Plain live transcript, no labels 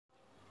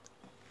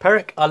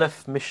Perek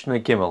Aleph Mishnah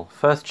Gimel,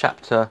 first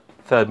chapter,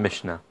 third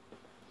Mishnah.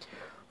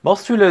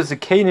 Mosrulo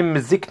Zakenim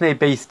Mizikne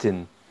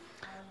Beistin.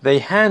 They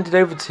handed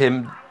over to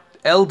him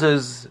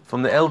elders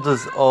from the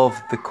elders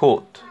of the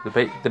court,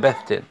 the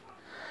Beth Din.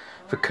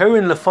 For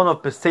Kohen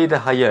Lefonov Beseda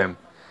Hayom.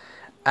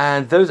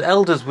 And those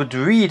elders would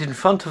read in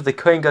front of the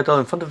Kohen Gadol,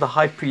 in front of the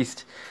high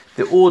priest,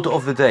 the order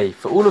of the day.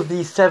 For all of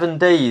these 7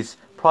 days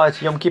prior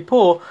to Yom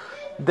Kippur,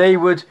 they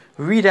would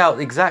read out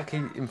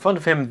exactly in front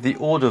of him the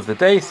order of the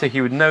day, so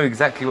he would know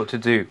exactly what to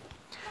do.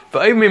 For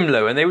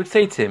Omimlo, and they would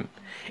say to him,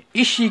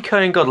 Ishi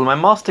Kohen Gadol, my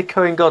master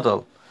Kohen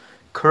Gadol,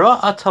 Kara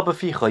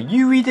atabaficha,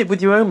 you read it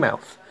with your own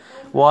mouth.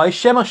 Why?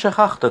 Shema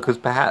shachachta, because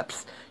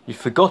perhaps you've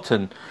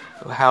forgotten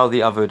how the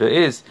avodah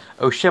is.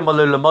 O shema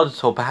lo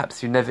lamadato,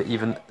 perhaps you never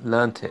even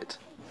learnt it.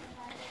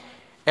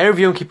 Erev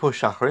Yom Kippur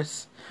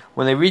Shacharis,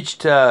 when they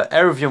reached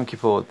Erev Yom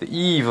Kippur, the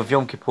eve of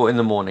Yom Kippur in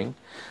the morning,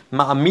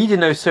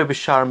 Ma'amidino so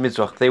b'shar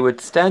Mizrach, they would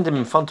stand him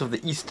in front of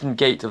the eastern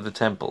gate of the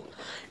temple.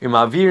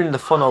 Uma'avirin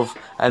lefonov,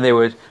 and they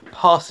would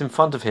pass in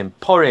front of him,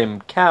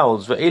 Porim,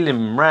 cows,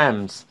 Ve'elim,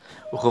 rams,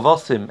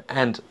 Uchovosim,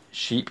 and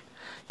sheep,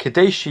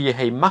 Kadeshi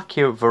Yehe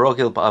Makir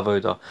Varogil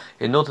Ba'avodah,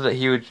 in order that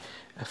he would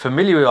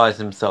familiarize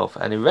himself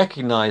and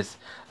recognize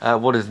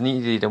what is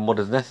needed and what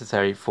is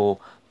necessary for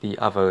the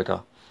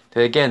avodah.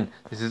 So again,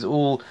 this is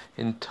all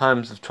in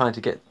terms of trying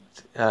to get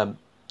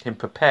him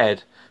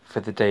prepared for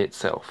the day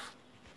itself.